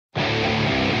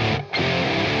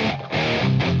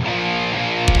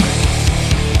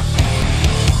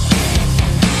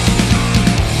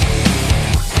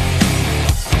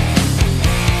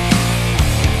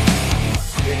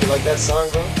song,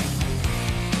 bro?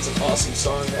 It's an awesome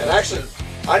song, man. Actually,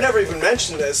 I never even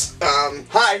mentioned this.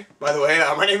 Hi, by the way,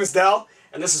 my name is Del,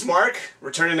 and this is Mark,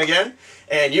 returning again,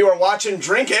 and you are watching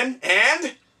Drinkin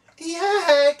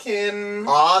Yakkin.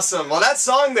 Awesome. Well, that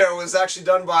song there was actually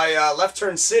done by Left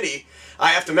Turn City. I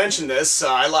have to mention this.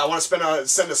 I want to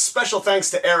send a special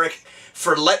thanks to Eric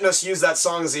for letting us use that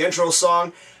song as the intro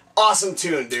song. Awesome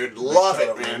tune, dude. Love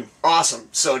it, man. Awesome.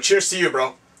 So, cheers to you,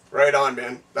 bro. Right on,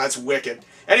 man. That's wicked.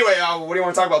 Anyway, what do you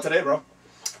want to talk about today, bro?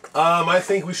 I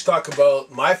think we should talk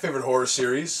about my favorite horror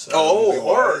series.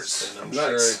 Horrors. And I'm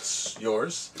sure it's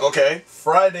yours. Okay.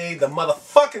 Friday the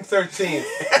motherfucking 13th.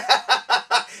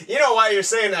 You know why you're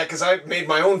saying that? Because I made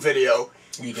my own video.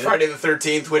 You did? Friday the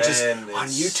 13th, which is on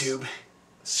YouTube.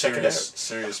 Check it out.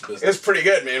 Serious business. It was pretty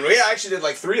good, man. We actually did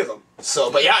like 3 of them. So,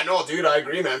 but yeah, no, dude, I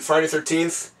agree, man. Friday the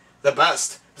 13th, the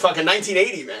best. Fucking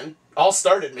 1980, man. All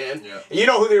started, man. Yeah. And you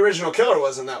know who the original killer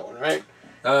was in that one, right?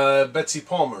 Betsy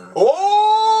Palmer.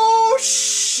 Oh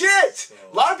shit!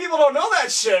 A lot of people don't know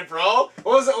that shit, bro.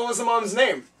 What was the mom's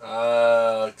name?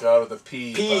 God with a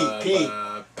P. P.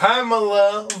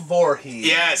 Pamela Voorhees.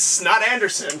 Yes, not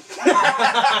Anderson.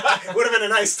 Would have been a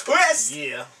nice twist.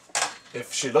 Yeah.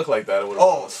 If she looked like that, it would have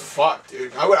been awesome. Fuck,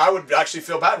 dude. I would actually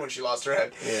feel bad when she lost her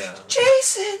head. Yeah.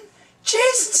 Jason,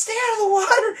 stay out of the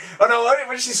water. Oh no, what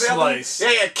did she say? Slice.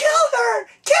 Yeah, kill her.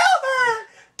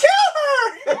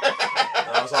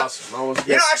 That was awesome. That was good.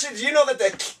 You know, actually, do you know that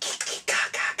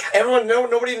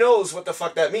nobody knows what the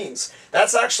fuck that means?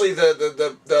 That's actually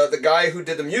the guy who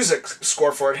did the music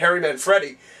score for it, Harry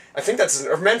Manfredi. I think that's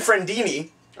or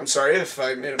Manfredini. I'm sorry if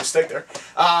I made a mistake there.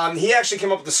 He actually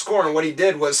came up with the score, and what he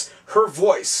did was her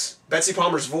voice, Betsy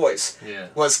Palmer's voice,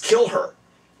 was kill her,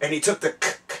 and he took the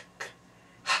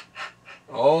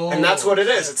and that's what it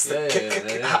is. It's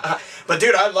the But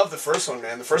dude, I love the first one,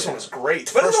 man. The first one was great.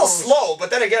 But it's a little slow. But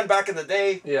then again, back in the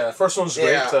day... Yeah, the first one was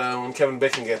great when Kevin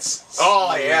Bacon gets...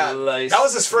 Oh, yeah. That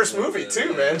was his first movie,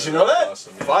 too, man. Did you know that?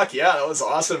 Awesome, Fuck, yeah. That was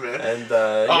awesome, man. And,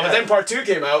 but then part 2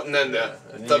 came out, and then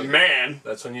the man...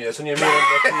 That's when you made him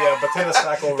the potato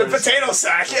sack over the potato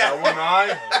sack, yeah. One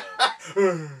eye.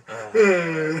 And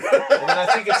then I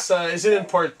think it's... is it in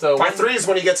part... part 3 is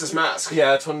when he gets his mask.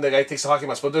 Yeah, that's when the guy takes the hockey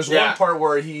mask. But there's one part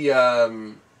where he...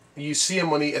 you see him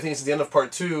when I think it's at the end of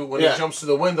part 2, when he jumps through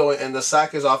the window and the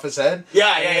sack is off his head.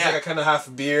 Yeah. He's like a kind of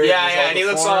half beard. And he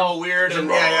looks all weird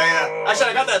and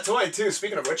Actually, I got that toy too.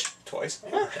 Speaking of which, toys.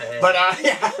 But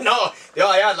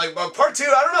like part 2,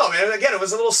 I don't know, man. Again, it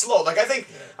was a little slow. Like I think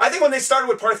when they started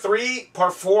with part 3,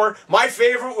 part 4, my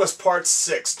favorite was part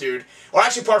 6, dude. Or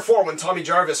actually part 4 when Tommy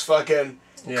Jarvis fucking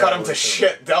cut him to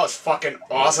shit. That was fucking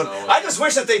awesome. I just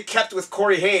wish that they kept with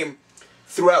Corey Haim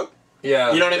throughout.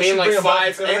 Yeah. You know what I mean? Like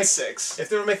 5 and 6. If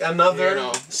they were to make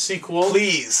another sequel.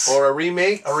 Please. Or a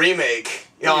remake.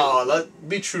 Oh,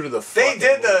 be true to the fucking They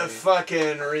did the movie.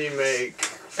 fucking remake.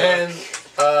 And,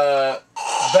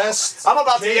 best... I'm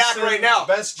about to yak right now.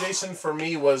 Best Jason for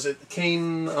me was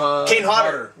Kane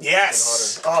Hodder.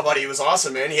 Yes. Kane Hodder. Oh, buddy, he was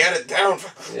awesome, man. He had it down.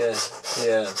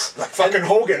 Yeah. Like fucking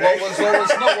Hogan, what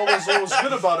was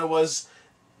good about it was...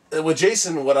 With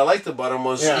Jason, what I liked about him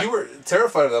was you were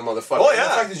terrified of that motherfucker. Oh, yeah.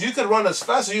 And the fact is you could run as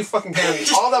fast as you fucking can.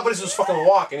 All that buddies was fucking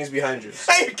walk, and he's behind you.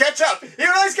 Hey, catch up. You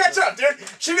realize catch up, dude.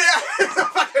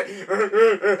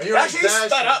 Actually, he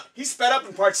sped up. He sped up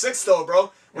in part 6, though,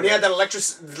 bro. When he had that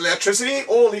electricity,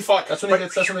 holy fuck. That's when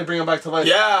they bring him back to life.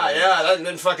 Yeah. And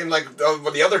then fucking, like,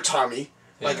 the other Tommy,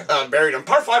 buried him.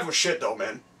 Part 5 was shit, though,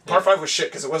 man. Part 5 was shit,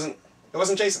 because it wasn't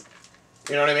Jason.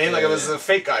 You know what I mean? Like, it was the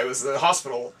fake guy. It was the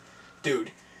hospital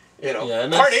dude. You know,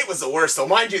 part 8 was the worst, though.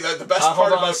 Mind you, the best part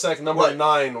hold on about... a sec. Number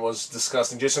 9 was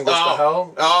disgusting. Jason Goes to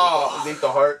Hell. Oh. Beat the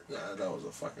heart. Yeah, that was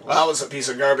a fucking... That was a piece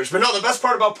of garbage. But no, the best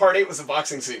part about part 8 was the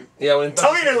boxing scene. Yeah,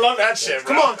 Tell me you didn't love that shit,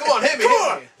 bro. Come on, hit me.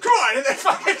 Come on. And then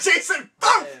fucking Jason,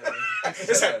 boom! That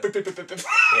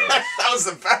was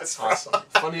the best, bro. Awesome.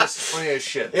 Funny as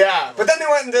shit. Yeah, but then they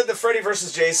went and did the Freddy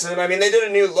vs. Jason. I mean, they did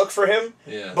a new look for him.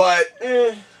 Yeah. But,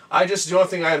 the only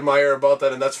thing I admire about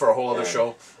that, and that's for a whole other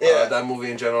show, that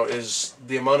movie in general, is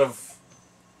the amount of,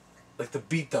 like, the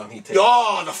beatdown he takes.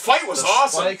 Oh, the fight was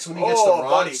awesome. Spikes when he gets the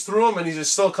rods through him, and he's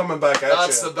just still coming back at you.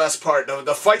 That's the best part.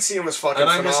 The fight scene was fucking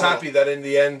phenomenal. And I'm just happy that in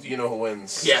the end, you know who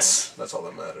wins. Yes. So that's all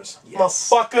that matters. Yes.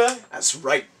 Motherfucker. That's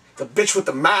right. The bitch with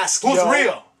the mask, Who's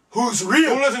real? Who's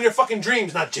real? Who lives in your fucking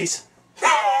dreams, not Jason.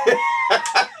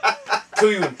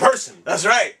 Kill you in person. That's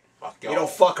right. Fuck you don't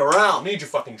fuck around. I need your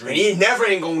fucking dreams. And he never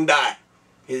ain't gonna die.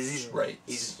 He's right.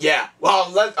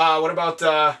 Well, what about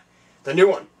the new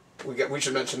one? We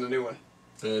should mention the new one.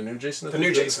 The new Jason? The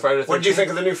new Jason. Friday the 13th? What did you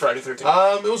think of the new Friday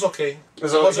 13th? It was okay. It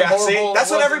was horrible. See, that's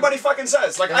what everybody fucking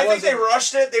says. Like, I think they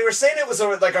rushed it. They were saying it was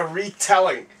like a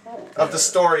retelling of the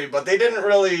story, but they didn't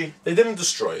really. They didn't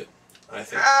destroy it, I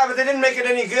think. But they didn't make it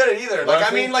any good either. Like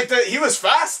I mean, like he was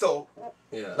fast though.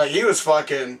 Yeah. Like he was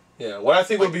fucking. Yeah. What I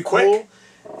think would be quick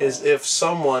is if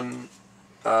someone.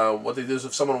 What they do is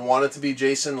if someone wanted to be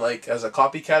Jason, like as a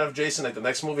copycat of Jason, like the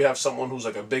next movie have someone who's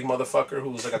like a big motherfucker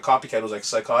who's like a copycat who's like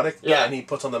psychotic, and he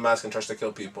puts on the mask and tries to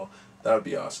kill people. That would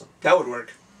be awesome. That would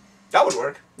work. That would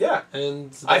work. Yeah.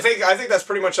 And I think that's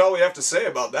pretty much all we have to say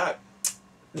about that.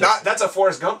 That's a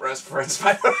Forrest Gump reference,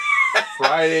 by the way.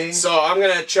 Friday. So I'm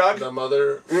gonna chug the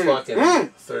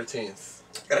motherfucking 13th.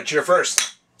 Gotta cheer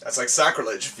first. That's like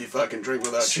sacrilege if you fucking drink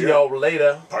without cheer. See y'all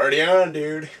later. Party on,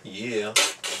 dude. Yeah.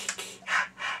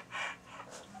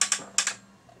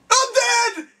 I'm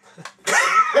dead!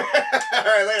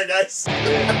 Alright, later,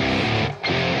 guys.